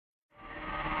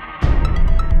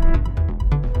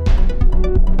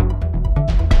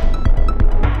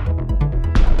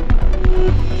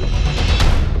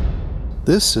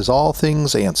This is All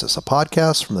Things Ansys, a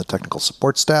podcast from the technical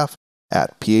support staff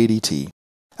at PADT.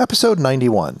 Episode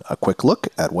 91, a quick look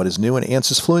at what is new in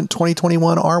Ansys Fluent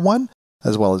 2021 R1,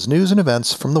 as well as news and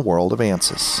events from the world of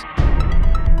Ansys.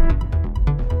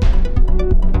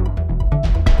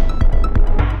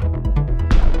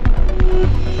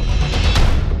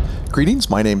 Greetings,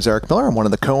 my name is Eric Miller. I'm one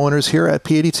of the co-owners here at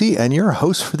PADT and your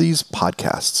host for these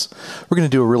podcasts. We're going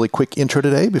to do a really quick intro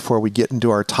today before we get into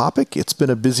our topic. It's been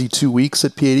a busy 2 weeks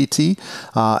at PADT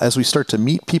as we start to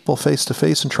meet people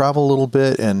face-to-face and travel a little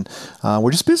bit, and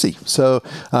we're just busy. So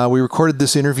we recorded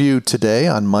this interview today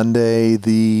on Monday,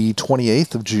 the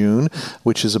 28th of June,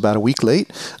 which is about a week late,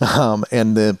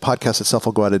 and the podcast itself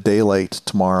will go out a day late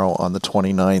tomorrow on the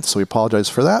 29th. So we apologize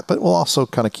for that, but we'll also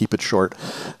kind of keep it short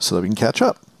so that we can catch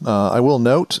up. I will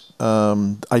note,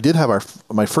 I did have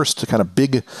my first kind of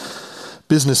big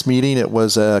business meeting. It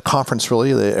was a conference,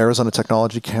 really, the Arizona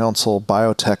Technology Council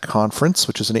Biotech Conference,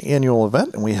 which is an annual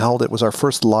event, and it was our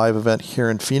first live event here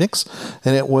in Phoenix,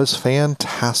 and it was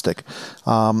fantastic.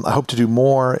 I hope to do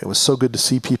more. It was so good to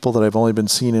see people that I've only been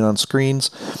seeing on screens.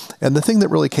 And the thing that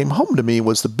really came home to me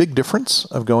was the big difference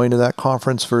of going to that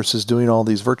conference versus doing all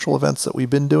these virtual events that we've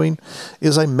been doing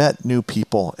is I met new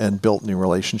people and built new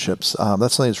relationships.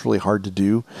 That's something that's really hard to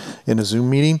do in a Zoom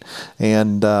meeting,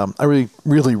 and I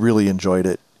really enjoyed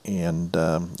it and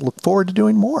look forward to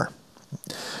doing more.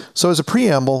 So as a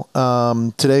preamble,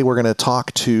 today we're going to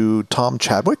talk to Tom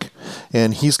Chadwick,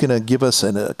 and he's going to give us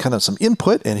kind of some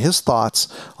input and his thoughts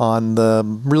on the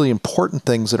really important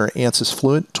things that are Ansys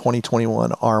Fluent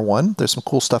 2021 R1. There's some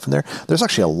cool stuff in there. There's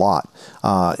actually a lot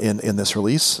in this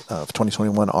release of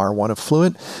 2021 R1 of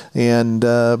Fluent, and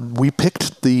we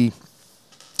picked the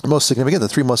most significant, the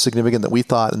three most significant that we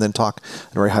thought, and then talk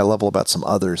at a very high level about some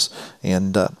others.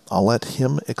 And I'll let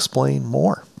him explain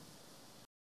more.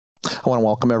 I want to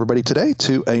welcome everybody today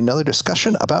to another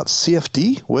discussion about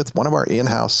CFD with one of our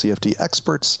in-house CFD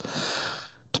experts,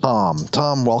 Tom.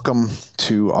 Tom, welcome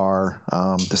to our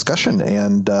discussion,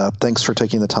 and thanks for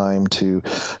taking the time to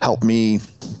help me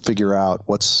figure out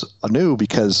what's new,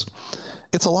 because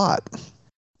it's a lot.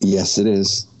 Yes, it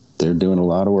is. They're doing a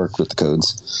lot of work with the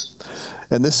codes.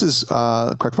 And this is,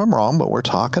 correct me if I'm wrong, but we're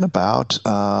talking about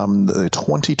the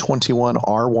 2021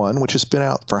 R1, which has been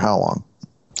out for how long?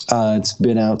 It's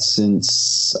been out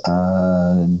since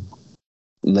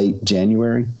late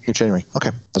January.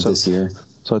 Okay. Of this year.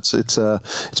 So it's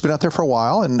been out there for a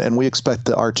while, and we expect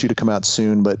the R2 to come out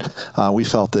soon, but we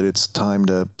felt that it's time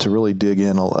to really dig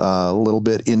in a little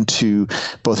bit into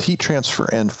both heat transfer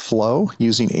and flow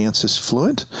using Ansys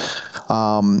Fluent,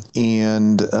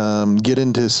 and get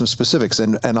into some specifics.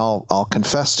 And I'll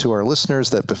confess to our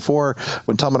listeners that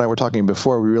when Tom and I were talking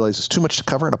before, we realized it's too much to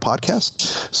cover in a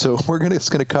podcast. So it's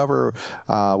going to cover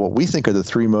what we think are the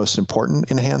three most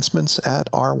important enhancements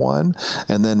at R1,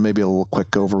 and then maybe a little quick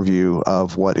overview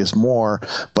of what is more.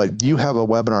 But you have a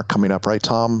webinar coming up, right,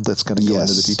 Tom, that's going to go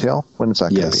into the detail? When is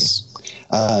that going to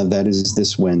be? That is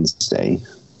this Wednesday.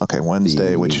 Okay,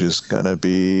 Wednesday, which is going to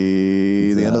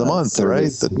be the end of the month,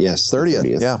 30th, right? Yes,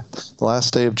 30th. Yeah, the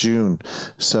last day of June.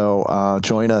 So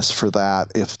join us for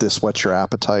that if this whets your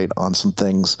appetite on some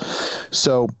things.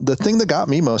 So the thing that got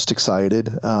me most excited,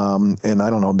 and I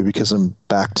don't know, maybe because I'm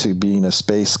back to being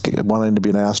wanting to be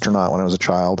an astronaut when I was a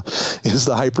child, is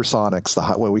the hypersonics,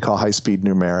 what we call high-speed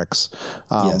numerics.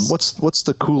 Yes. What's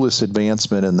the coolest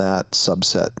advancement in that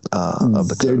subset of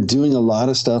the code? They're doing a lot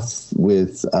of stuff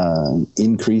with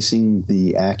increasing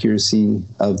the accuracy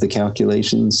of the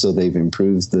calculations. So they've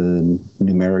improved the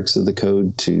numerics of the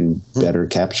code to better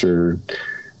capture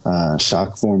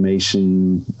shock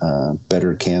formation,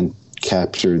 better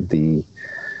capture the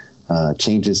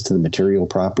changes to the material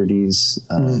properties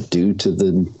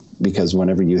because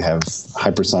whenever you have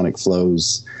hypersonic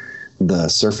flows, the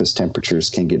surface temperatures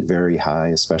can get very high,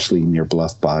 especially near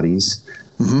bluff bodies.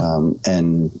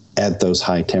 And at those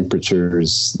high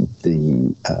temperatures,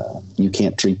 you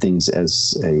can't treat things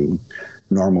as a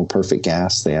normal perfect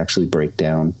gas. They actually break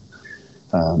down.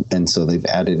 And so they've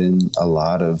added in a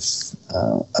lot of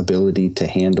ability to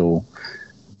handle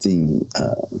the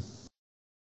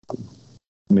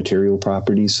material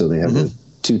properties. So they have a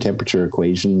two-temperature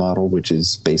equation model, which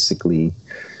is basically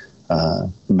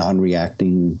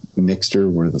non-reacting mixture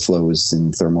where the flow is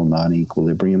in thermal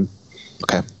non-equilibrium.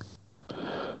 Okay.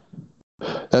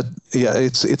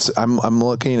 I'm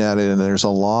looking at it, and there's a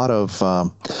lot of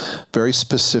very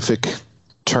specific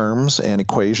terms and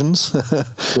equations.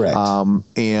 Correct.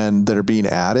 And that are being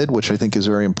added, which I think is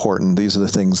very important. These are the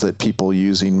things that people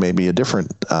using maybe a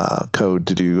different code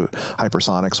to do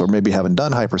hypersonics, or maybe haven't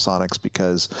done hypersonics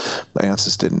because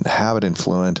Ansys didn't have it in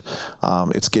Fluent.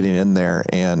 It's getting in there,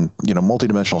 and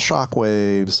multidimensional shock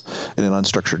waves in an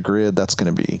unstructured grid. That's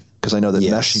going to be, because I know that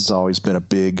meshing's always been a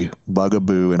big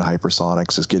bugaboo in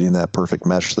hypersonics, is getting that perfect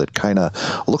mesh that kind of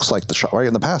looks like the shock. Right?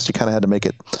 In the past, you kind of had to make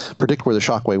it predict where the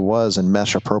shock wave was and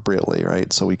mesh appropriately,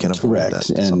 right? So we can avoid that.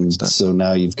 And so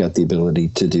now you've got the ability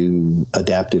to do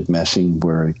adaptive meshing,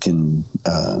 where it can,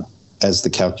 as the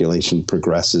calculation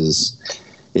progresses,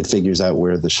 it figures out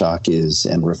where the shock is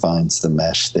and refines the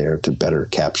mesh there to better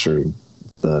capture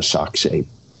the shock shape.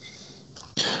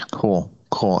 Cool.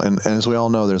 And as we all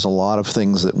know, there's a lot of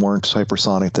things that weren't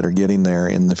hypersonic that are getting there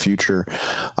in the future.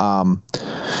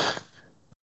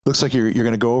 Looks like you're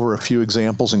going to go over a few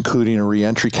examples, including a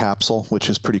reentry capsule, which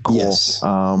is pretty cool.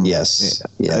 Yes.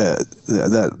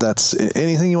 That's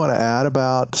anything you want to add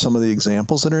about some of the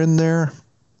examples that are in there?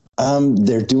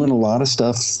 They're doing a lot of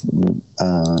stuff.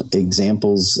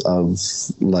 Examples of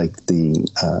like the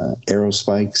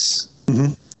aerospikes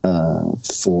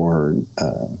for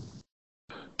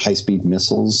high-speed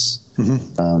missiles.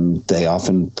 They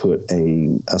often put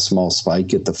a small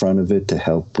spike at the front of it to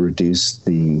help reduce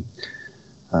the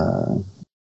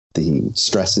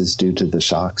stresses due to the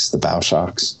shocks, the bow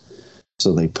shocks.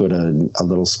 So they put a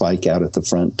little spike out at the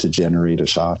front to generate a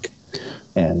shock,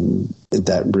 and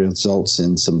that results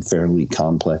in some fairly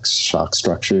complex shock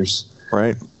structures.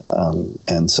 Right.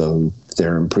 And so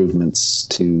there are improvements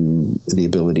to the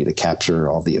ability to capture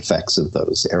all the effects of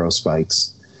those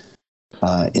aerospikes.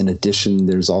 In addition,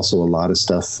 there's also a lot of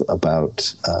stuff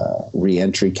about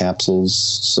re-entry capsules.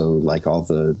 So like all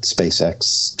the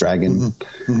SpaceX Dragon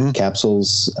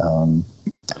capsules,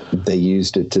 they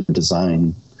used it to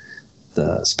design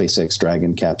the SpaceX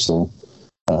Dragon capsule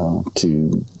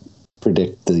to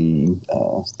predict the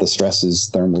stresses,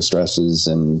 thermal stresses,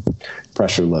 and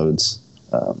pressure loads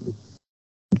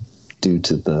due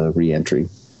to the re-entry.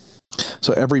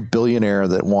 So every billionaire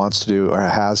that wants to do or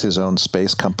has his own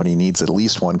space company needs at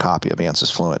least one copy of Ansys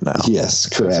Fluent now. Yes,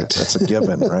 correct. That's a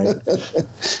given, right?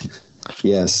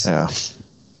 Yes. Yeah.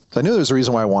 So I knew there's a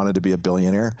reason why I wanted to be a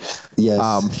billionaire.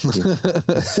 Yes.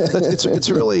 It's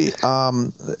really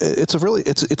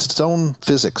it's its own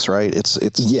physics, right? It's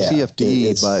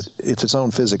CFD, but it's its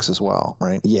own physics as well,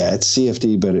 right? Yeah, it's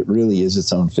CFD, but it really is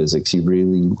its own physics. You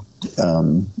really,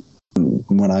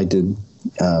 when I did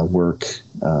work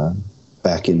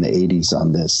back in the 80s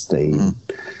on this,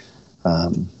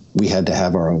 we had to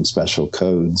have our own special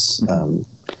codes.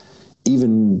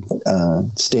 Even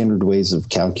standard ways of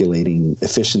calculating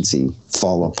efficiency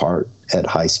fall apart at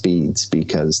high speeds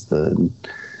because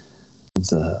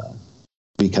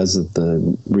because of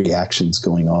the reactions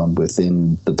going on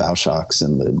within the bow shocks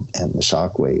and the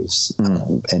shock waves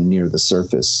and near the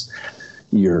surface.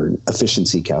 Your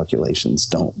efficiency calculations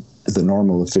the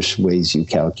normal ways you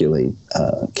calculate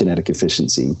kinetic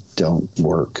efficiency don't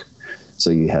work. So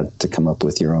you had to come up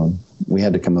with we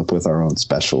had to come up with our own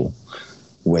special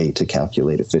way to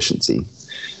calculate efficiency.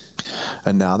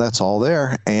 And now that's all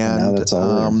there. And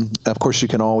of course, you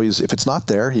can always, if it's not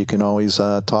there, you can always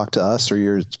talk to us or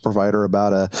your provider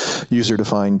about a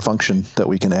user-defined function that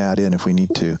we can add in if we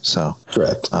need to. So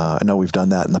correct. I know we've done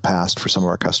that in the past for some of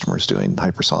our customers doing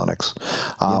hypersonics.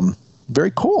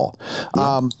 Very cool.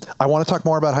 Yeah. I want to talk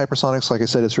more about hypersonics. Like I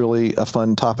said, it's really a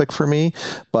fun topic for me,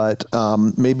 but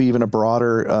maybe even a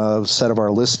broader set of our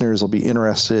listeners will be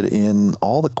interested in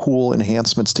all the cool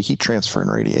enhancements to heat transfer and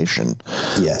radiation.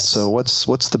 Yes. So what's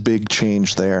the big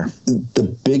change there?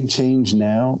 The big change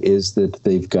now is that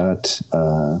they've got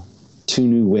two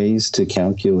new ways to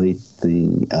calculate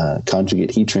the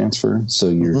conjugate heat transfer. So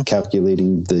you're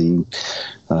calculating the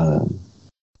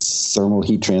thermal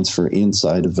heat transfer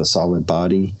inside of a solid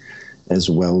body, as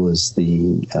well as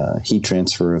the heat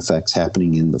transfer effects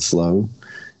happening in the flow.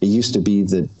 It used to be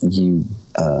that you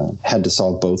had to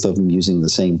solve both of them using the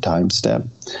same time step,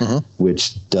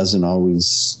 which doesn't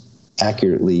always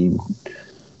accurately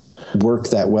work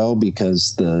that well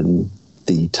because the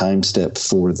time step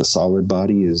for the solid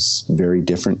body is very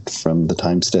different from the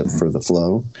time step for the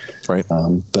flow. Right.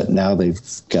 But now they've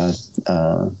got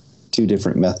two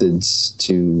different methods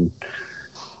to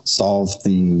solve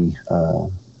the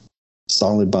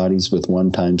solid bodies with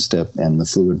one time step and the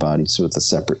fluid bodies with a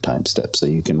separate time step. So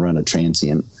you can run a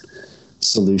transient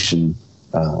solution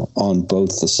on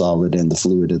both the solid and the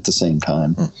fluid at the same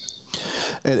time.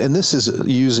 And this is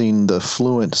using the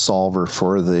Fluent solver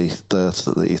for the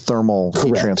thermal heat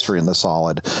Correct. transfer in the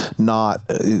solid, not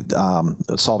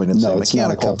solving in No, the it's not a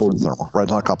mechanical coupled. for thermal. Right,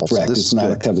 not coupled. Correct. So this It's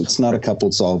not is good. it's not a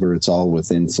coupled solver. It's all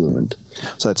within Fluent.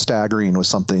 So that staggering was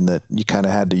something that you kind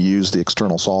of had to use the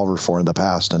external solver for in the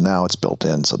past, and now it's built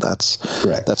in. So that's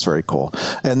Correct. That's very cool.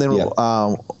 And then Yep.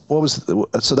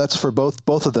 so that's for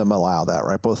both of them allow that,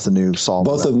 right? Both the new solver.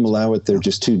 Both of them allow it. They're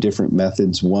just two different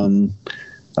methods. One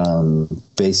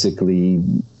basically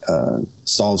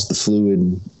solves the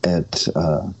fluid at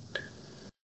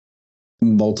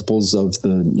multiples of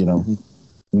the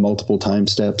multiple time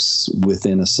steps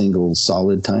within a single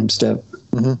solid time step.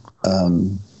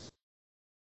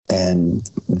 And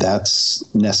that's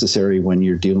necessary when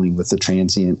you're dealing with a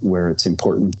transient where it's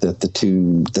important that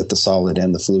the solid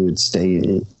and the fluid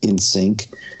stay in sync,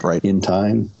 right, in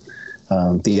time.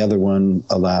 The other one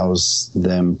allows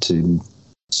them to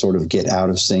sort of get out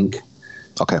of sync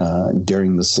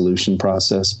during the solution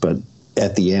process. But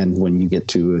at the end, when you get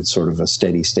to a sort of a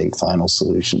steady state final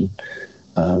solution,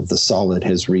 the solid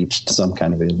has reached some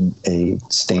kind of a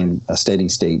steady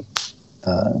state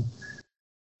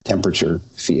temperature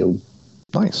field.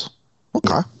 Nice.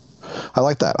 Okay. I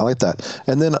like that.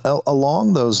 And then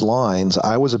along those lines,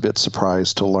 I was a bit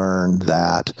surprised to learn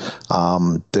that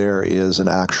there is an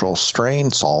actual strain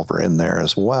solver in there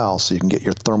as well, so you can get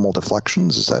your thermal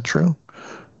deflections. Is that true?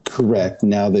 Correct.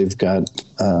 Now they've got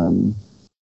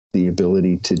the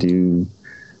ability to do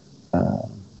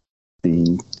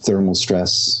the thermal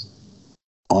stress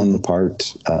on the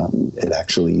part. It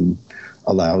actually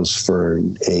allows for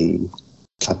a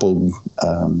coupled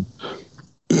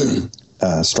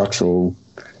structural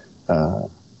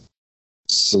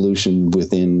solution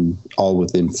within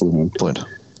Fluent.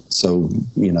 So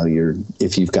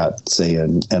if you've got, say,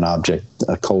 an object,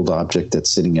 a cold object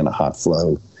that's sitting in a hot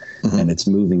flow, and it's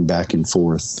moving back and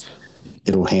forth,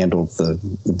 it'll handle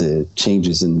the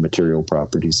changes in material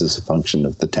properties as a function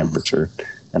of the temperature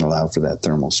and allow for that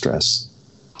thermal stress.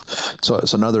 So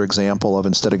it's another example of,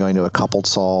 instead of going to a coupled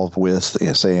solve with,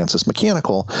 say, Ansys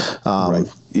Mechanical, Right.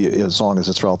 As long as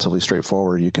it's relatively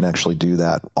straightforward, you can actually do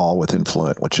that all within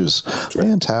Fluent, which is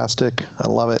fantastic. I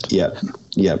love it. Yeah.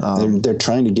 They're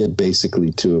trying to get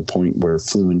basically to a point where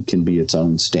Fluent can be its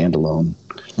own standalone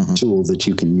tool that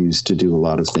you can use to do a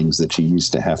lot of things that you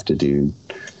used to have to do,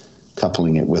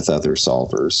 coupling it with other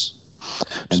solvers.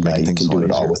 And now you can do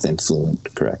it all within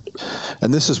Fluent, correct.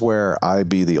 And this is where I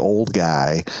be the old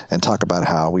guy and talk about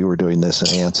how we were doing this in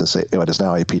Ansys, what is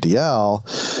now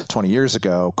APDL, 20 years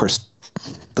ago. Of course,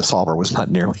 the solver was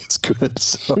not nearly as good.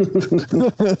 So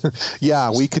yeah,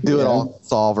 we could do it all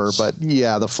solver, but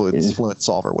the Fluent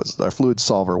solver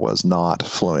was not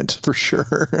Fluent for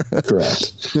sure.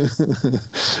 Correct.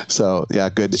 So yeah,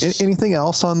 good. Anything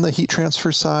else on the heat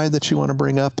transfer side that you want to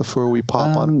bring up before we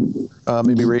pop on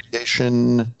maybe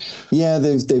radiation? Yeah,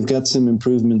 they've got some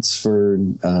improvements for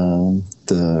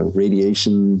the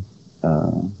radiation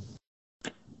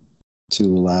to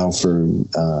allow for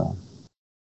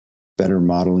better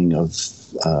modeling of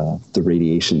the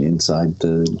radiation inside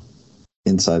the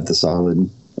solid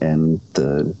and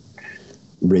the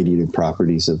radiative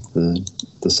properties of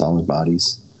the solid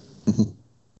bodies.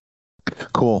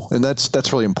 Cool. And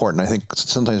that's really important. I think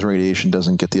sometimes radiation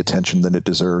doesn't get the attention that it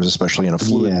deserves, especially in a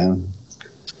fluid. Yeah.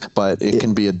 But it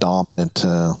can be a dominant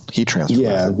heat transfer.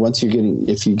 Yeah,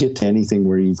 if you get to anything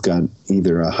where you've got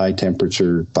either a high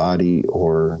temperature body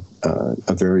or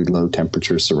a very low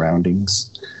temperature surroundings,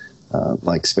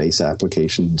 like space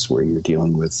applications where you're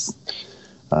dealing with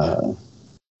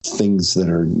things that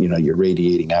are, you're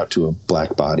radiating out to a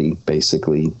black body,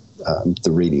 basically,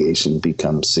 the radiation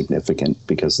becomes significant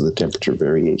because of the temperature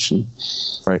variation.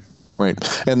 Right.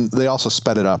 And they also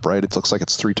sped it up, right? It looks like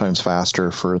it's 3 times faster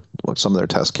for some of their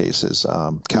test cases,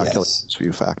 calculating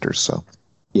view factors. So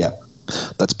yeah,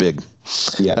 that's big.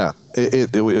 Yeah.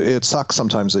 It sucks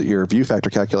sometimes that your view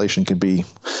factor calculation can be,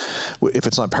 if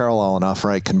it's not parallel enough,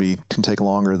 right, can take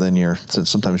longer than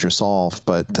sometimes your solve.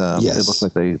 But it looks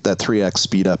like that 3x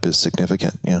speed up is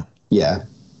significant. Yeah. Yeah.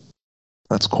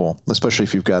 That's cool, especially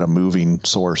if you've got a moving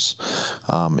source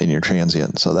in your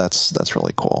transient. So that's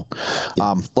really cool.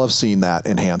 Love seeing that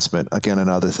enhancement. Again,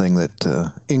 another thing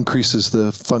that increases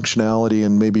the functionality,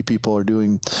 and maybe people are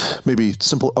doing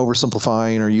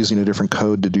oversimplifying or using a different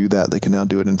code to do that. They can now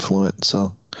do it in Fluent.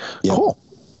 So cool.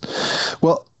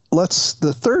 Well,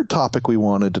 the third topic we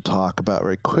wanted to talk about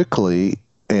very quickly,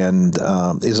 and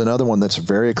is another one that's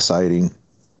very exciting.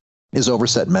 is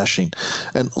overset meshing.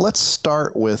 And let's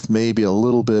start with maybe a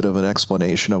little bit of an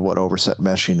explanation of what overset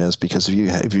meshing is, because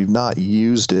if you've not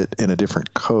used it in a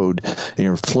different code and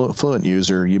you're a Fluent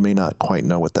user, you may not quite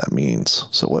know what that means.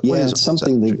 So what is it's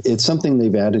something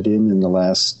they've added in the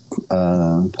last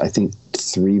I think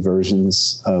 3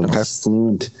 versions of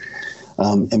Fluent.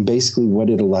 And basically what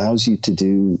it allows you to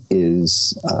do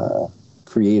is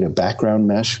create a background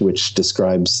mesh which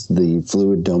describes the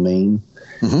fluid domain.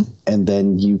 Mm-hmm. And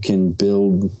then you can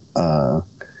build a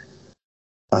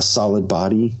solid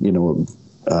body,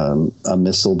 a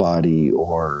missile body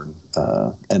or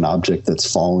an object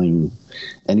that's falling,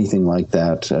 anything like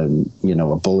that, a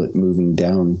bullet moving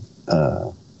down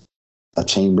a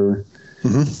chamber,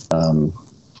 mm-hmm.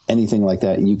 Anything like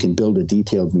that. You can build a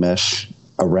detailed mesh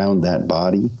around that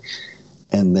body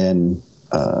and then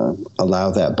allow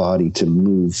that body to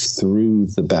move through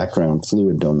the background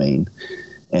fluid domain.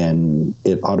 And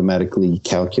it automatically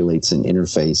calculates an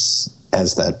interface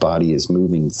as that body is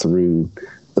moving through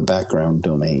the background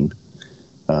domain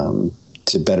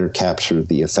to better capture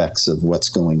the effects of what's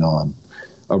going on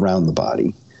around the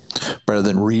body. Rather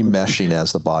than remeshing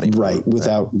as the body. Right.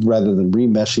 Rather than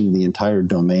remeshing the entire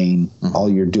domain, mm-hmm. all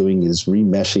you're doing is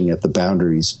remeshing at the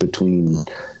boundaries between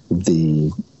mm-hmm.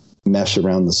 the mesh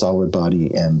around the solid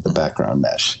body and the mm-hmm. background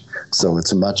mesh. So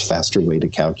it's a much faster way to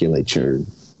calculate your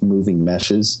moving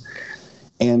meshes,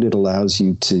 and it allows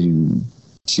you to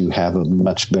have a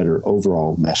much better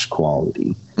overall mesh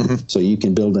quality. Mm-hmm. So you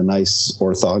can build a nice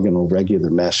orthogonal regular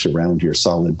mesh around your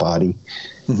solid body,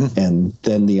 mm-hmm. and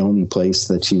then the only place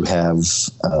that you have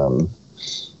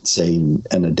say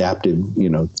an adaptive,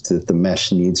 that the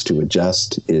mesh needs to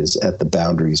adjust is at the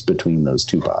boundaries between those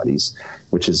two bodies,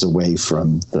 which is away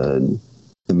from the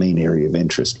main area of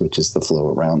interest, which is the flow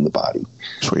around the body.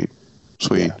 Sweet.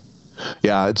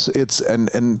 Yeah, it's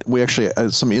and we actually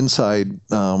some inside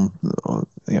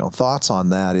thoughts on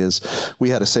that is we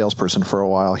had a salesperson for a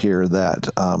while here that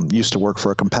used to work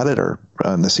for a competitor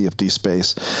in the CFD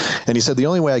space, and he said the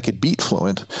only way I could beat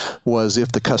Fluent was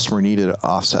if the customer needed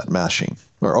offset meshing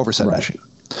or overset meshing.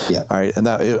 Yeah. All right. And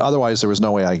that otherwise there was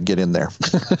no way I could get in there.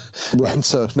 Right. And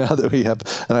so now that we have,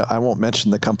 and I won't mention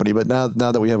the company, but now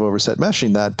that we have overset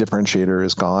meshing, that differentiator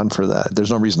is gone for that. There's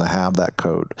no reason to have that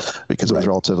code because it was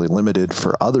relatively limited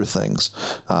for other things.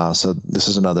 So this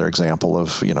is another example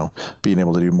of, being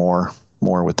able to do more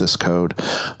with this code.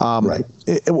 Right.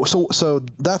 So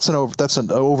that's an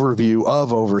overview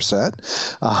of overset.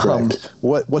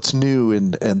 What's new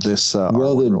in this?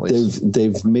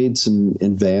 They've made some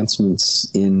advancements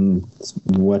in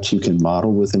what you can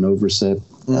model with an overset.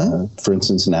 Mm-hmm. For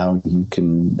instance, now you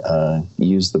can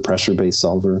use the pressure-based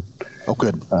solver. Oh,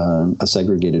 good. A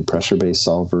segregated pressure-based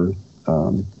solver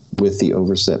with the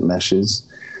overset meshes.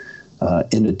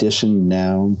 In addition,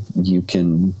 now you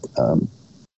can.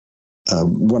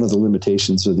 One of the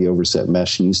limitations of the overset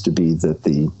mesh used to be that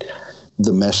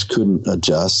the mesh couldn't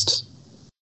adjust,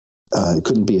 it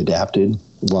couldn't be adapted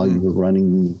while you were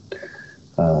running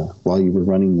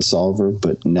the solver.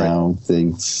 But now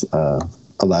they've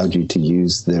allowed you to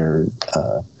use their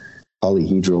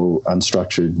polyhedral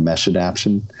unstructured mesh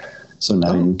adaptation. So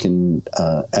now you can,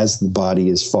 as the body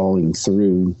is falling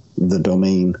through the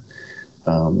domain,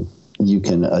 you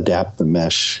can adapt the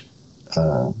mesh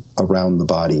around the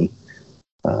body.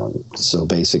 So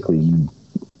basically you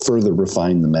further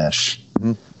refine the mesh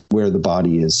mm-hmm. where the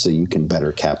body is so you can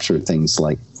better capture things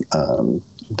like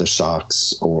the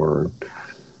shocks or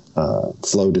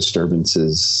flow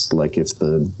disturbances, like if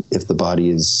the body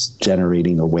is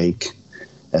generating a wake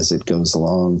as it goes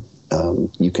along,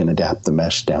 you can adapt the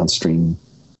mesh downstream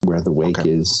where the wake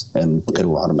is, and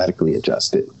it'll automatically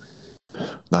adjust it.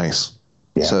 Nice.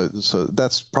 Yeah. So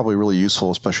that's probably really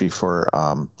useful, especially for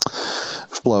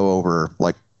flow over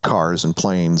like cars and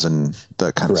planes and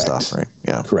that kind of stuff, right?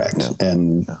 Yeah. Correct. Yeah.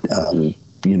 And,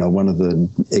 one of the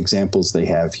examples they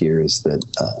have here is that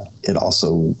it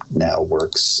also now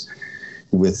works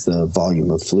with the volume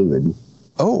of fluid.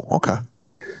 Oh, okay.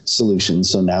 Solution.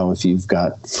 So now if you've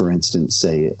got, for instance,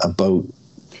 say a boat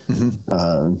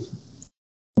mm-hmm.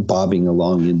 Bobbing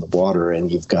along in the water and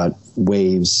you've got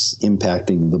waves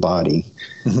impacting the body,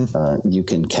 mm-hmm. You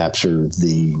can capture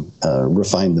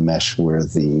refine the mesh where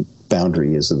the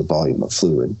boundary is of the volume of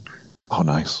fluid. Oh,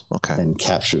 nice. Okay. And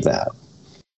capture that.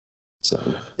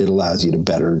 So it allows you to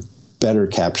better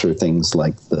capture things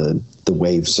like the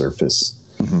wave surface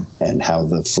mm-hmm. and how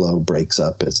the flow breaks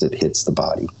up as it hits the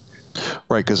body.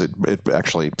 Right, because it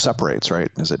actually separates,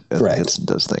 right? As it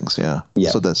does things, yeah. Yeah.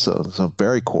 So that's so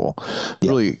very cool. Yeah.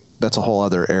 Really, that's a whole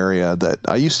other area that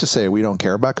I used to say we don't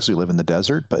care about because we live in the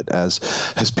desert. But as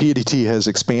PADT has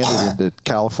expanded into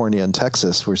California and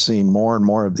Texas, we're seeing more and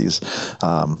more of these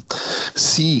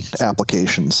sea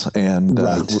applications. And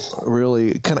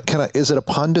really, kind of, is it a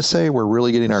pun to say we're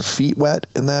really getting our feet wet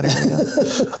in that area?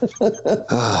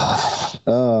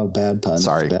 Oh, bad pun.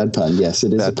 Sorry. Bad pun. Yes,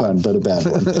 it is a pun, but a bad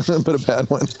one. But a bad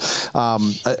one.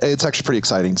 It's actually pretty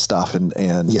exciting stuff. And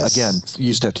yes. Again, you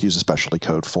used to have to use a specialty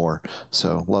code for.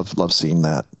 So love seeing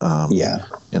that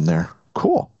in there.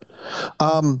 Cool.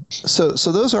 So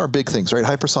those are our big things, right?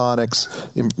 Hypersonics,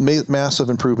 massive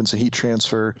improvements in heat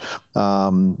transfer,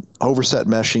 overset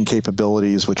meshing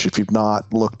capabilities, which if you've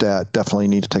not looked at, definitely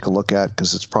need to take a look at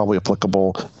because it's probably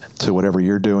applicable to whatever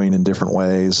you're doing in different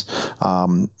ways.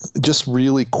 Just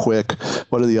really quick,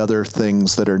 what are the other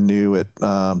things that are new at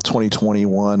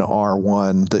 2021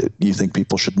 R1 that you think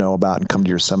people should know about and come to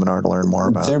your seminar to learn more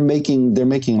about? They're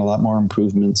making a lot more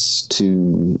improvements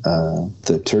to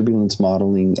the turbulence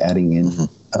modeling, adding in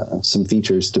some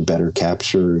features to better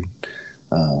capture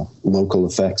local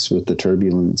effects with the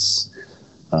turbulence.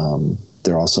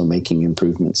 They're also making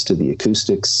improvements to the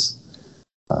acoustics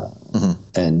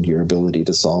and your ability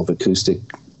to solve acoustic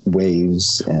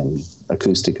waves and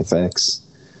acoustic effects.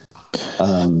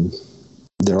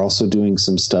 They're also doing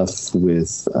some stuff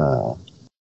with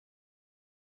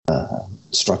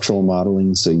structural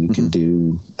modeling, so you can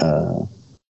do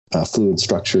fluid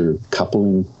structure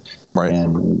coupling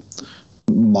and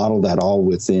model that all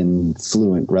within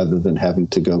Fluent rather than having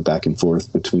to go back and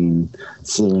forth between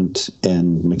Fluent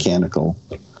and mechanical.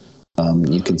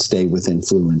 You can stay within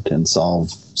Fluent and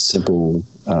solve simple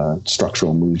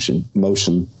structural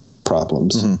motion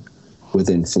problems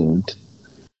within Fluent.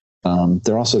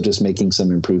 They're also just making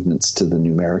some improvements to the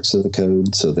numerics of the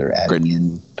code, so they're adding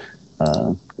in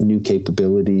new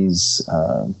capabilities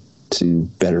to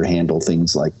better handle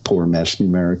things like poor mesh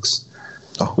numerics,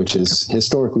 which has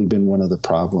historically been one of the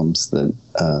problems that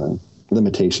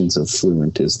limitations of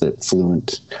Fluent is that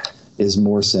Fluent is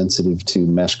more sensitive to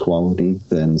mesh quality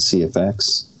than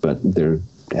CFX, but there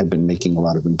have been making a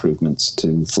lot of improvements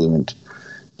to Fluent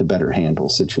to better handle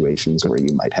situations where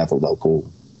you might have a local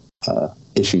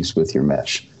issues with your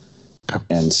mesh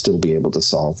and still be able to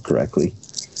solve correctly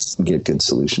and get good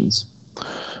solutions.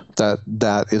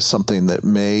 That is something that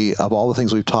may, of all the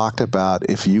things we've talked about,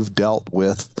 if you've dealt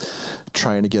with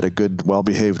trying to get a good,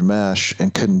 well-behaved mesh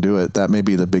and couldn't do it, that may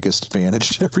be the biggest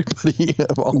advantage to everybody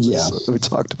of all this that we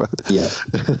talked about. Yeah.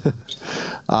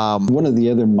 One of the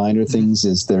other minor things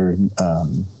is there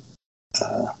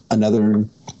another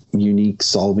unique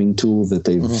solving tool that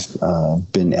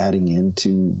they've been adding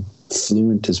into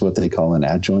Fluent is what they call an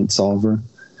adjoint solver,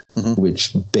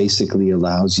 which basically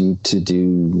allows you to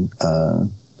do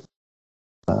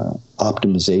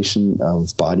optimization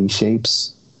of body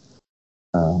shapes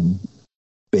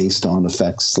based on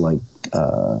effects like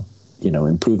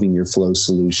improving your flow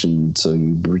solution, so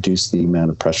you reduce the amount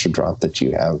of pressure drop that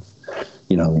you have,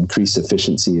 increase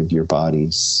efficiency of your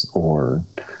bodies, or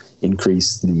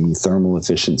increase the thermal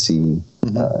efficiency,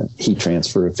 heat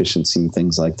transfer efficiency,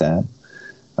 things like that.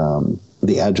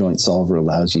 The adjoint solver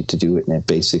allows you to do it, and it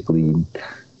basically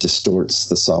distorts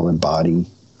the solid body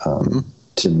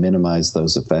to minimize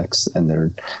those effects. And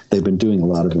they've been doing a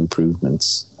lot of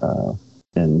improvements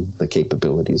in the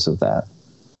capabilities of that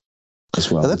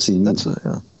as well. That's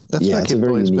that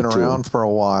capability has been around for a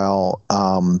while,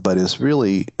 but is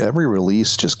really every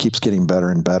release just keeps getting better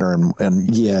and better and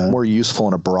more useful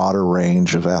in a broader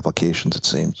range of applications, it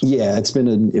seems. Yeah, it's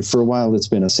been for a while. It's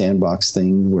been a sandbox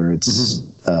thing where it's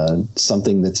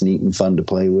something that's neat and fun to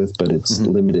play with, but it's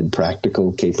limited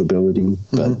practical capability.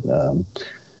 But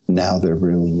now they're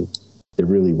really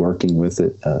working with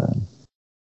it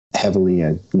heavily.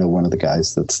 I know one of the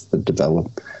guys that's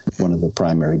one of the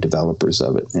primary developers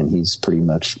of it, and he's pretty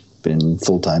much been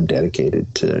full-time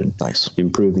dedicated to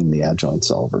improving the adjoint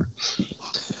solver.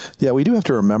 Yeah, we do have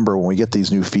to remember when we get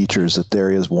these new features that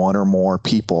there is one or more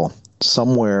people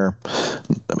somewhere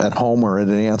at home or at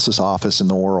an Ansys office in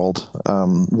the world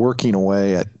working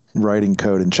away at writing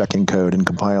code and checking code and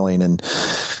compiling and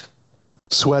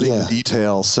sweating the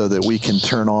details so that we can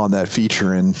turn on that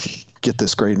feature and get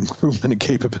this great improvement in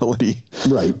capability.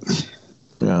 Right.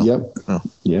 Yeah. Yep.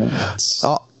 Yeah.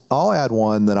 I'll add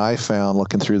one that I found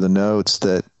looking through the notes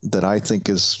that that I think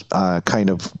is kind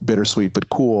of bittersweet but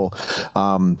cool.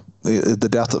 The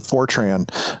death of Fortran,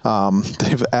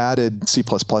 they've added C++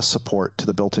 support to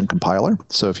the built-in compiler.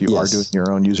 So if you are doing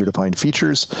your own user-defined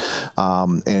features,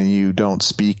 and you don't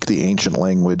speak the ancient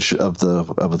language of the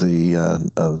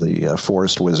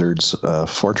forest wizards,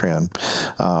 Fortran,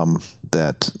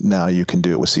 that now you can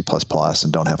do it with C++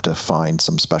 and don't have to find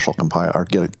some special compiler or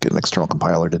get an external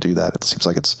compiler to do that. It seems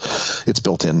like it's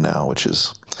built in now, which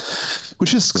is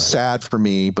sad for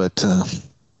me, but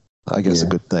I guess a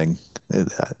good thing.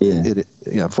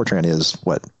 Fortran is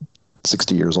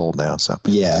 60 years old now, so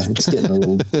it's getting a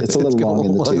little long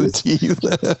in the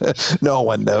tooth. No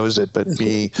one knows it but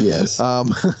me. Yes.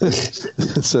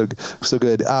 So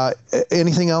good.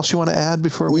 Anything else you want to add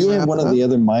before we wrap one of the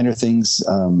other minor things,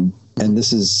 and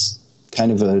this is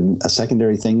kind of a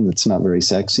secondary thing that's not very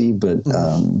sexy, but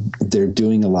they're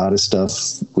doing a lot of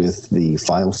stuff with the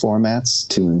file formats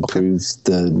to improve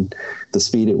the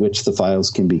speed at which the files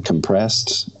can be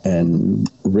compressed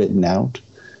and written out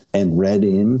and read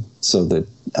in, so that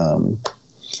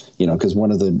because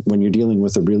when you're dealing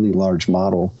with a really large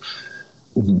model,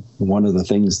 one of the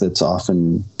things that's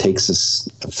often takes us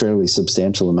a fairly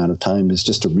substantial amount of time is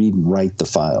just to read and write the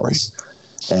files. Right.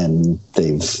 And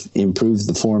they've improved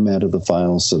the format of the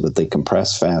files so that they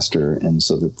compress faster and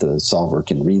so that the solver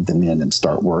can read them in and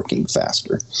start working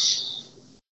faster.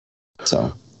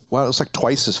 So, well, it's like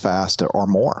twice as fast or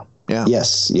more. Yeah.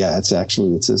 Yes. Yeah. It's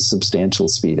a substantial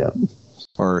speed up.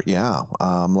 Or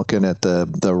I'm looking at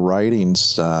the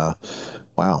writings.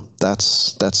 Wow,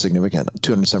 that's significant.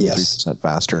 273%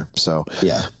 faster. So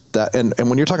that and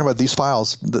when you're talking about these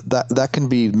files, that can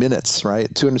be minutes,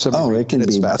 right? 270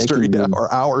 minutes faster,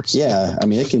 or hours. Yeah, I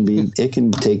mean it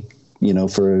can take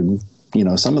for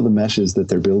some of the meshes that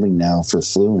they're building now for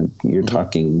Fluent. You're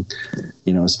talking,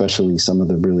 especially some of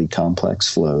the really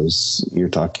complex flows. You're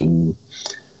talking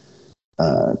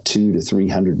 200 to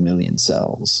 300 million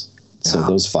cells. So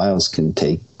those files can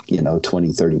take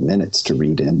 20, 30 minutes to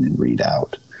read in and read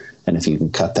out. And if you can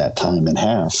cut that time in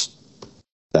half,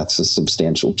 that's a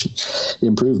substantial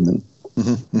improvement.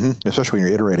 Especially when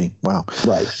you're iterating. Wow.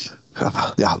 Right.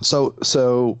 Yeah. So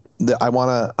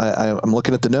I'm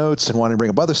looking at the notes and wanting to bring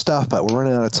up other stuff, but we're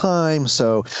running out of time.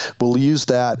 So we'll use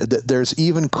that. There's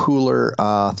even cooler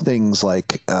things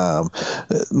like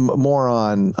more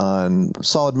on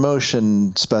solid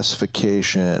motion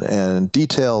specification and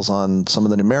details on some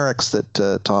of the numerics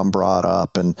that Tom brought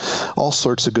up, and all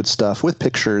sorts of good stuff with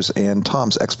pictures and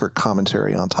Tom's expert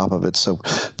commentary on top of it. So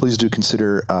please do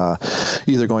consider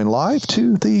either going live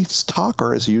to the talk,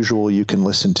 or as usual, you can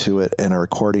listen to it in a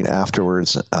recording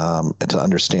afterwards to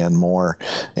understand more.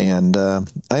 And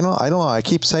I know I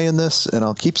keep saying this and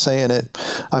I'll keep saying it.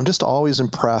 I'm just always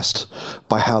impressed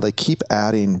by how they keep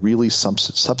adding really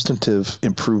substantive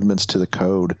improvements to the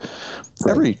code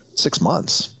every 6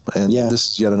 months. And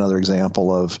this is yet another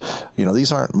example of,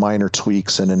 these aren't minor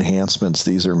tweaks and enhancements.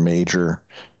 These are major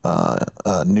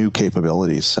new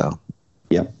capabilities. So,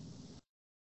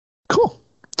 cool.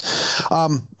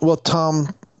 Well,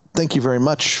 Tom, thank you very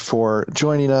much for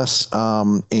joining us,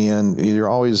 and you're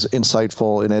always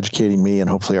insightful in educating me and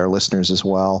hopefully our listeners as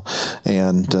well.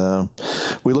 And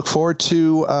we look forward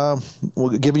to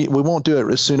we won't do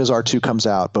it as soon as R2 comes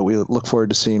out, but we look forward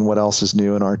to seeing what else is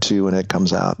new in R2 when it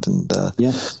comes out, and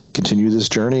continue this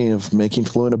journey of making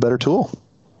Fluent a better tool.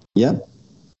 Yep.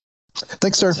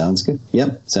 Thanks, sir. Sounds good.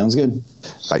 Yep. Sounds good.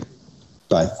 Bye.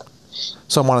 Bye.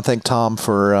 So I want to thank Tom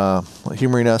for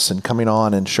humoring us and coming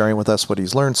on and sharing with us what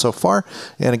he's learned so far.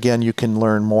 And again, you can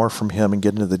learn more from him and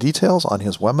get into the details on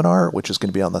his webinar, which is going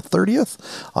to be on the 30th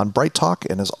on Bright Talk.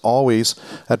 And as always,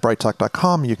 at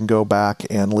brighttalk.com, you can go back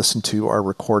and listen to our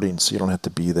recordings, so you don't have to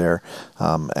be there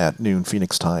at noon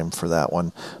Phoenix time for that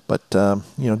one. But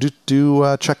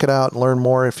do check it out and learn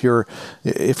more. If you're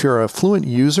a Fluent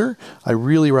user, I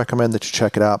really recommend that you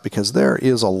check it out, because there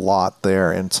is a lot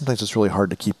there, and sometimes it's really hard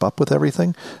to keep up with everything.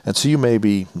 And so you may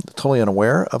be totally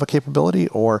unaware of a capability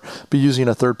or be using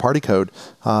a third-party code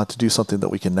to do something that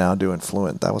we can now do in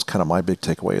Fluent. That was kind of my big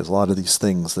takeaway, is a lot of these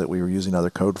things that we were using other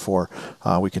code for,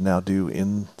 we can now do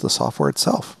in the software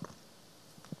itself.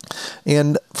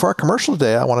 And for our commercial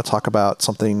today, I want to talk about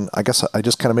something, I guess I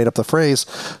just kind of made up the phrase,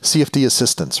 CFD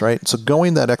assistance, right? So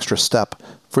going that extra step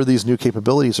for these new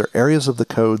capabilities are areas of the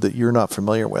code that you're not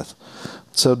familiar with.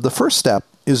 So the first step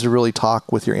is to really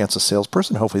talk with your Ansys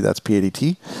salesperson, hopefully that's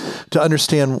PADT, to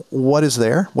understand what is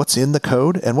there, what's in the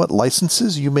code, and what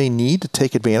licenses you may need to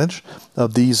take advantage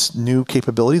of these new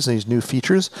capabilities and these new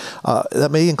features.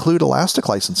 That may include Elastic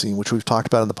licensing, which we've talked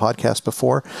about in the podcast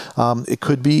before. It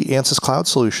could be Ansys Cloud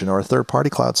Solution or a third-party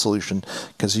cloud solution,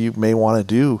 because you may want to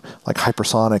do like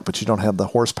hypersonic, but you don't have the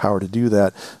horsepower to do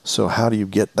that. So how do you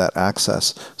get that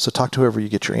access? So talk to whoever you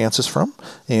get your Ansys from,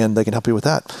 and they can help you with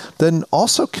that. Then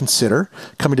also consider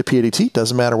coming to PADT,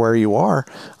 doesn't matter where you are,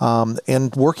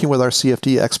 and working with our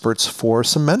CFD experts for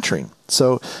some mentoring.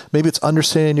 So maybe it's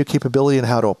understanding new capability and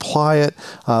how to apply it.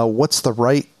 What's the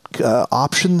right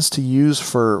options to use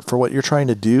for what you're trying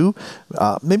to do.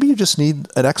 Maybe you just need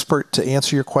an expert to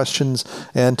answer your questions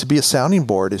and to be a sounding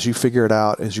board as you figure it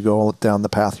out as you go down the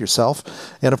path yourself.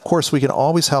 And of course, we can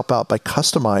always help out by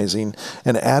customizing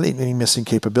and adding any missing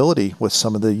capability with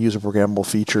some of the user programmable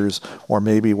features, or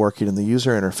maybe working in the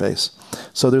user interface.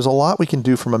 So there's a lot we can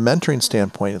do from a mentoring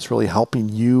standpoint. It's really helping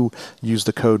you use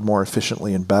the code more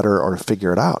efficiently and better, or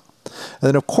figure it out. And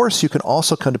then, of course, you can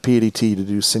also come to PADT to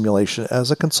do simulation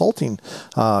as a consulting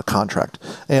contract.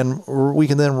 And we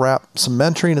can then wrap some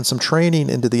mentoring and some training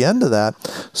into the end of that,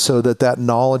 so that that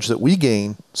knowledge that we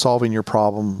gain solving your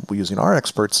problem using our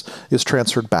experts is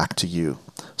transferred back to you.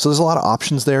 So there's a lot of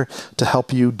options there to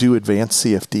help you do advanced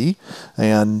CFD,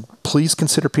 and please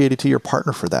consider PADT your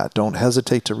partner for that. Don't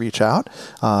hesitate to reach out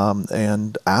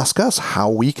and ask us how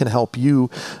we can help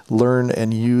you learn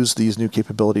and use these new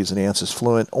capabilities in Ansys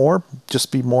Fluent, or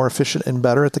just be more efficient and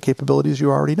better at the capabilities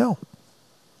you already know.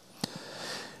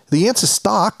 The Ansys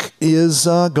stock is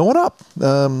going up.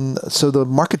 So the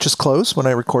market just closed when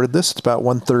I recorded this. It's about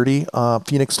 1:30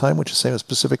 Phoenix time, which is the same as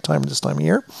Pacific time this time of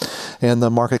year. And the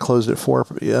market closed at 4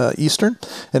 Eastern,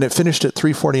 and it finished at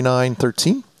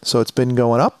 349.13. So it's been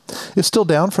going up. It's still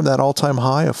down from that all-time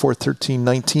high of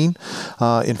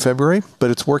 413.19 in February,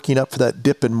 but it's working up for that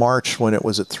dip in March when it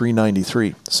was at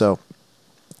 393. So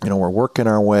we're working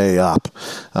our way up.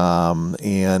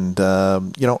 I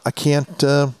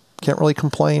can't really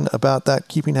complain about that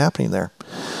keeping happening there.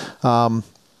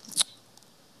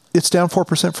 It's down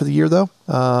 4% for the year, though,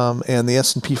 and the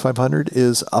S&P 500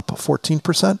 is up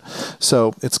 14%.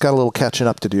 So it's got a little catching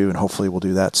up to do, and hopefully we'll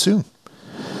do that soon.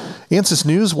 Ansys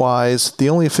news-wise, the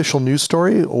only official news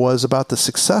story was about the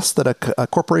success that a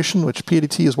corporation, which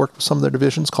PADT has worked with some of their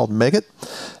divisions, called Megit,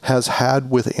 has had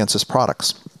with Ansys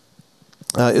products.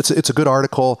 It's a good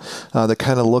article that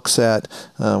kind of looks at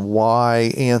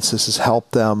why Ansys has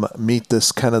helped them meet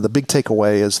this. Kind of the big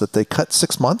takeaway is that they cut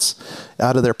 6 months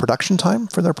out of their production time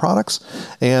for their products,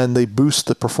 and they boost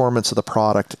the performance of the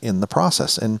product in the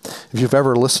process. And if you've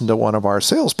ever listened to one of our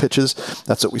sales pitches,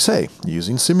 that's what we say.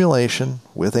 Using simulation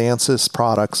with Ansys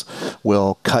products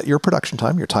will cut your production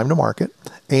time, your time to market,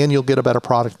 and you'll get a better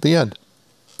product at the end.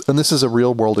 And this is a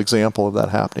real-world example of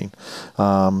that happening.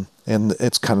 And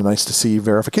it's kind of nice to see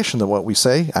verification that what we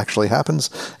say actually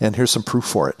happens, and here's some proof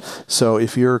for it. So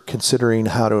if you're considering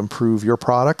how to improve your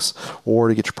products or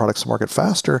to get your products to market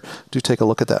faster, do take a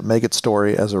look at that Megit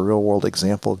story as a real-world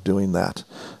example of doing that.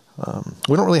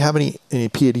 We don't really have any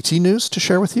PADT news to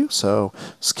share with you, so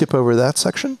skip over that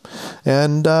section.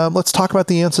 And let's talk about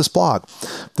the Ansys blog.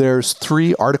 There's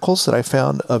 3 articles that I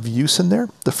found of use in there.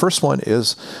 The first one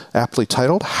is aptly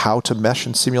titled, How to Mesh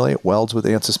and Simulate Welds with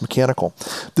Ansys Mechanical.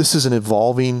 This is an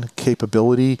evolving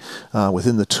capability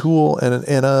within the tool,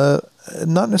 and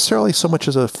not necessarily so much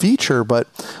as a feature, but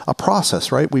a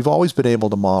process, right? We've always been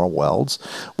able to model welds.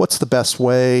 What's the best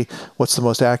way? What's the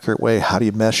most accurate way? How do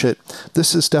you mesh it?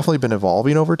 This has definitely been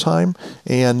evolving over time,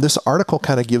 and this article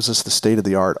kind of gives us the state of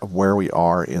the art of where we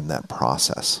are in that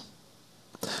process.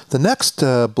 The next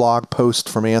blog post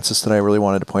from Ansys that I really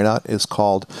wanted to point out is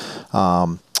called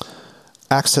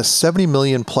Access 70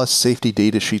 million plus safety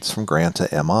data sheets from Granta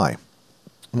MI.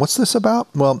 What's this about?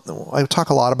 Well, I talk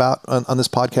a lot about on this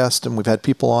podcast, and we've had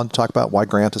people on to talk about why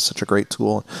Grant is such a great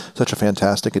tool, such a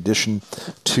fantastic addition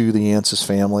to the Ansys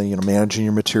family, managing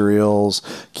your materials,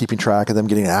 keeping track of them,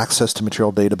 getting access to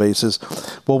material databases.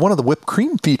 Well, one of the whipped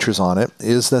cream features on it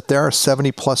is that there are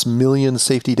 70 plus million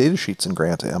safety data sheets in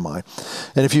Grant MI.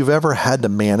 And if you've ever had to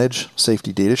manage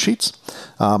safety data sheets,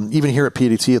 even here at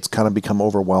PADT, it's kind of become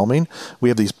overwhelming. We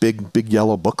have these big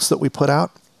yellow books that we put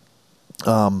out.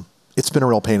 It's been a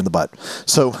real pain in the butt.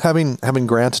 So having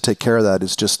Grant to take care of that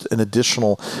is just an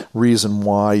additional reason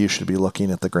why you should be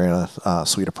looking at the Grant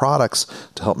suite of products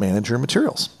to help manage your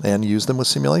materials and use them with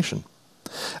simulation.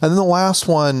 And then the last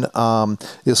one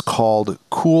is called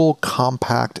Cool,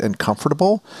 Compact, and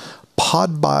Comfortable.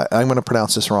 I'm going to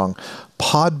pronounce this wrong.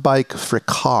 Podbike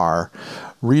Friccar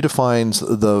redefines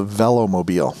the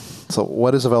velomobile. So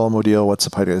what is a velomobile? What's a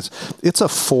pedal? It's a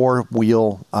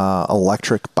four-wheel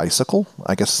electric bicycle.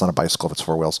 I guess it's not a bicycle if it's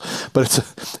four wheels, but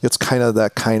it's kind of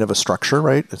that kind of a structure,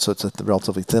 right? So it's a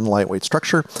relatively thin, lightweight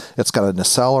structure. It's got a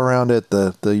nacelle around it.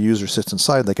 The user sits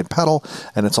inside. They can pedal,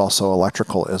 and it's also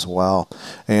electrical as well.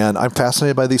 And I'm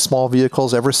fascinated by these small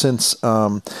vehicles ever since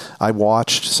I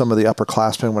watched some of the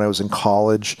upperclassmen when I was in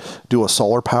college do a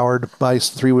solar-powered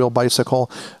three-wheel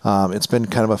bicycle. It's been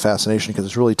kind of a fascination because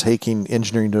it's really taking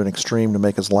engineering to an extreme to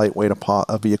make as lightweight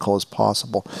a vehicle as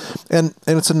possible. And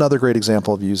it's another great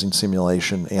example of using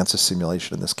simulation, Ansys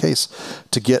simulation in this case,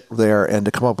 to get there and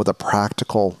to come up with a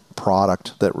practical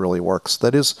product that really works.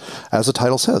 That is, as the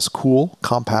title says, cool,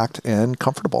 compact, and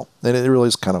comfortable. And it really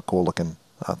is kind of a cool looking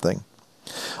thing.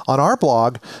 On our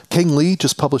blog, King Lee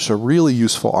just published a really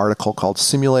useful article called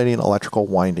Simulating Electrical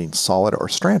Windings, Solid or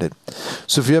Stranded.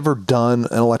 So if you've ever done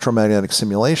an electromagnetic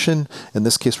simulation, in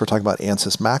this case we're talking about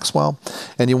Ansys Maxwell,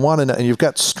 and you want to know, and you've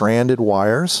got stranded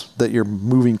wires that you're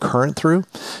moving current through,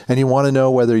 and you want to know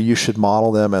whether you should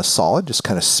model them as solid, just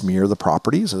kind of smear the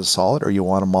properties as solid, or you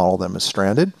want to model them as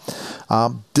stranded.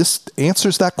 This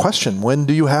answers that question. When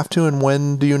do you have to and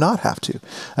when do you not have to?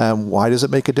 Why does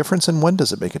it make a difference and when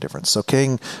does it make a difference? So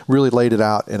King really laid it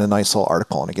out in a nice little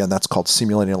article. And again, that's called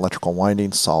Simulating Electrical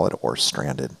Windings, Solid or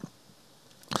Stranded.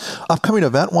 Upcoming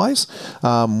event-wise,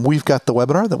 we've got the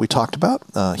webinar that we talked about,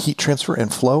 heat transfer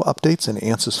and flow updates in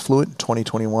Ansys Fluent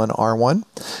 2021 R1.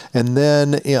 And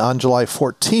then on July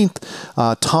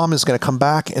 14th, Tom is going to come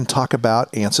back and talk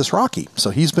about Ansys Rocky.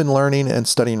 So he's been learning and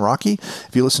studying Rocky.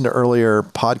 If you listen to earlier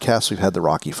podcasts, we've had the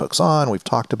Rocky folks on. We've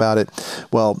talked about it.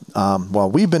 Well,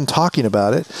 while we've been talking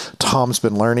about it, Tom's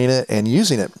been learning it and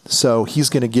using it. So he's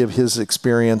going to give his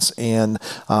experience and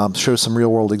show some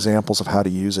real-world examples of how to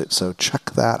use it. So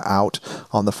check that out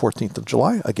on the 14th of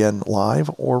July, again, live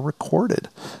or recorded,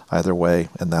 either way,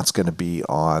 and that's going to be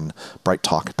on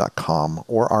brighttalk.com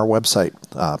or our website,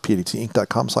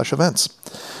 pdtinc.com/events.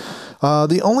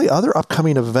 The only other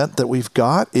upcoming event that we've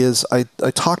got is I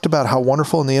talked about how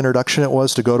wonderful in the introduction it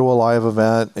was to go to a live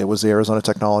event. It was the Arizona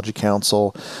Technology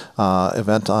Council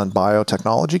event on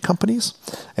biotechnology companies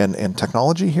and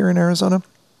technology here in Arizona.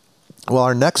 Well,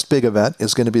 our next big event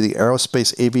is going to be the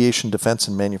Aerospace Aviation Defense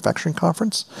and Manufacturing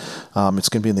Conference. It's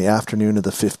going to be in the afternoon of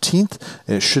the 15th.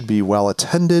 It should be well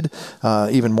attended,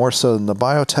 even more so than the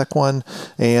biotech one.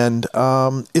 And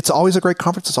it's always a great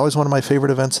conference. It's always one of my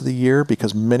favorite events of the year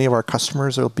because many of our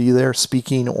customers will be there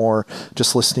speaking or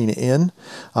just listening in.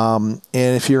 And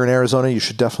if you're in Arizona, you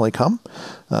should definitely come.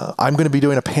 I'm going to be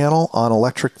doing a panel on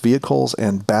electric vehicles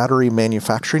and battery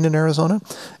manufacturing in Arizona.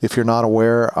 If you're not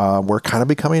aware, we're kind of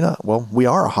becoming we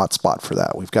are a hot spot for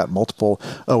that. We've got multiple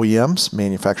OEMs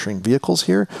manufacturing vehicles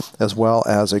here, as well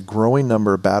as a growing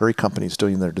number of battery companies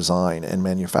doing their design and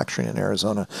manufacturing in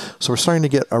Arizona. So we're starting to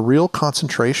get a real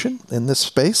concentration in this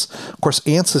space. Of course,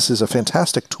 Ansys is a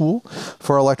fantastic tool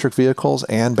for electric vehicles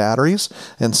and batteries.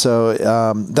 And so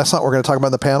that's not what we're going to talk about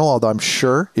in the panel, although I'm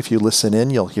sure if you listen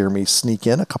in, you'll hear me sneak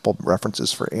in a couple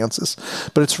references for Ansys.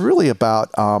 But it's really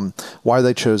about why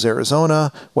they chose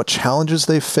Arizona, what challenges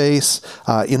they face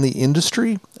in the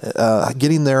industry,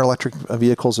 getting their electric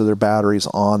vehicles or their batteries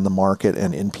on the market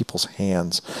and in people's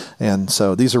hands. And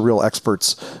so these are real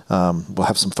experts. We'll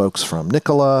have some folks from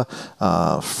Nikola,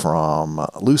 from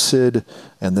Lucid,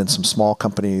 and then some small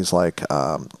companies like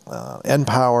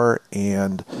nPower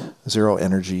and Zero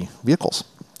Energy Vehicles,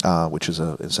 which is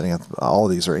all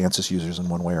of these are Ansys users in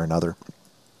one way or another.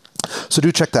 So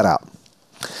do check that out.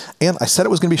 And I said it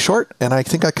was going to be short, and I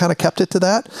think I kind of kept it to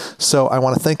that. So I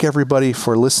want to thank everybody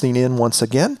for listening in once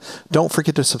again. Don't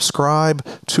forget to subscribe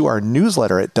to our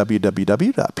newsletter at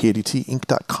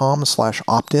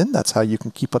www.padtinc.com/opt-in. That's how you can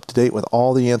keep up to date with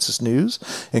all the Ansys news,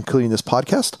 including this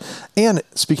podcast. And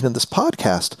speaking of this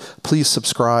podcast, please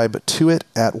subscribe to it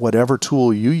at whatever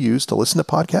tool you use to listen to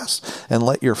podcasts and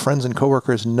let your friends and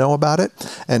coworkers know about it.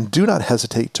 And do not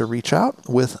hesitate to reach out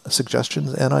with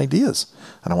suggestions and ideas.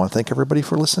 And I want to thank everybody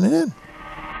for listening in.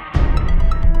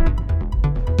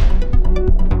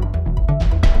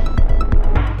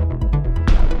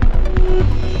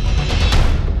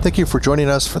 Thank you for joining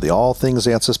us for the All Things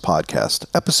Ansys podcast,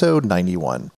 episode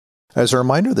 91. As a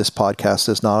reminder, this podcast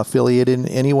is not affiliated in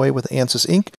any way with Ansys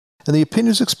Inc., and the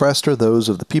opinions expressed are those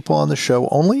of the people on the show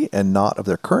only and not of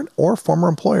their current or former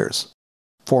employers.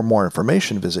 For more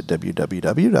information, visit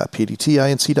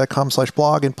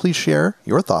www.pdtinc.com/blog, and please share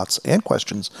your thoughts and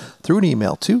questions through an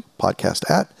email to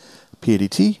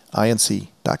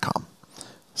podcast@pdtinc.com.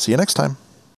 See you next time.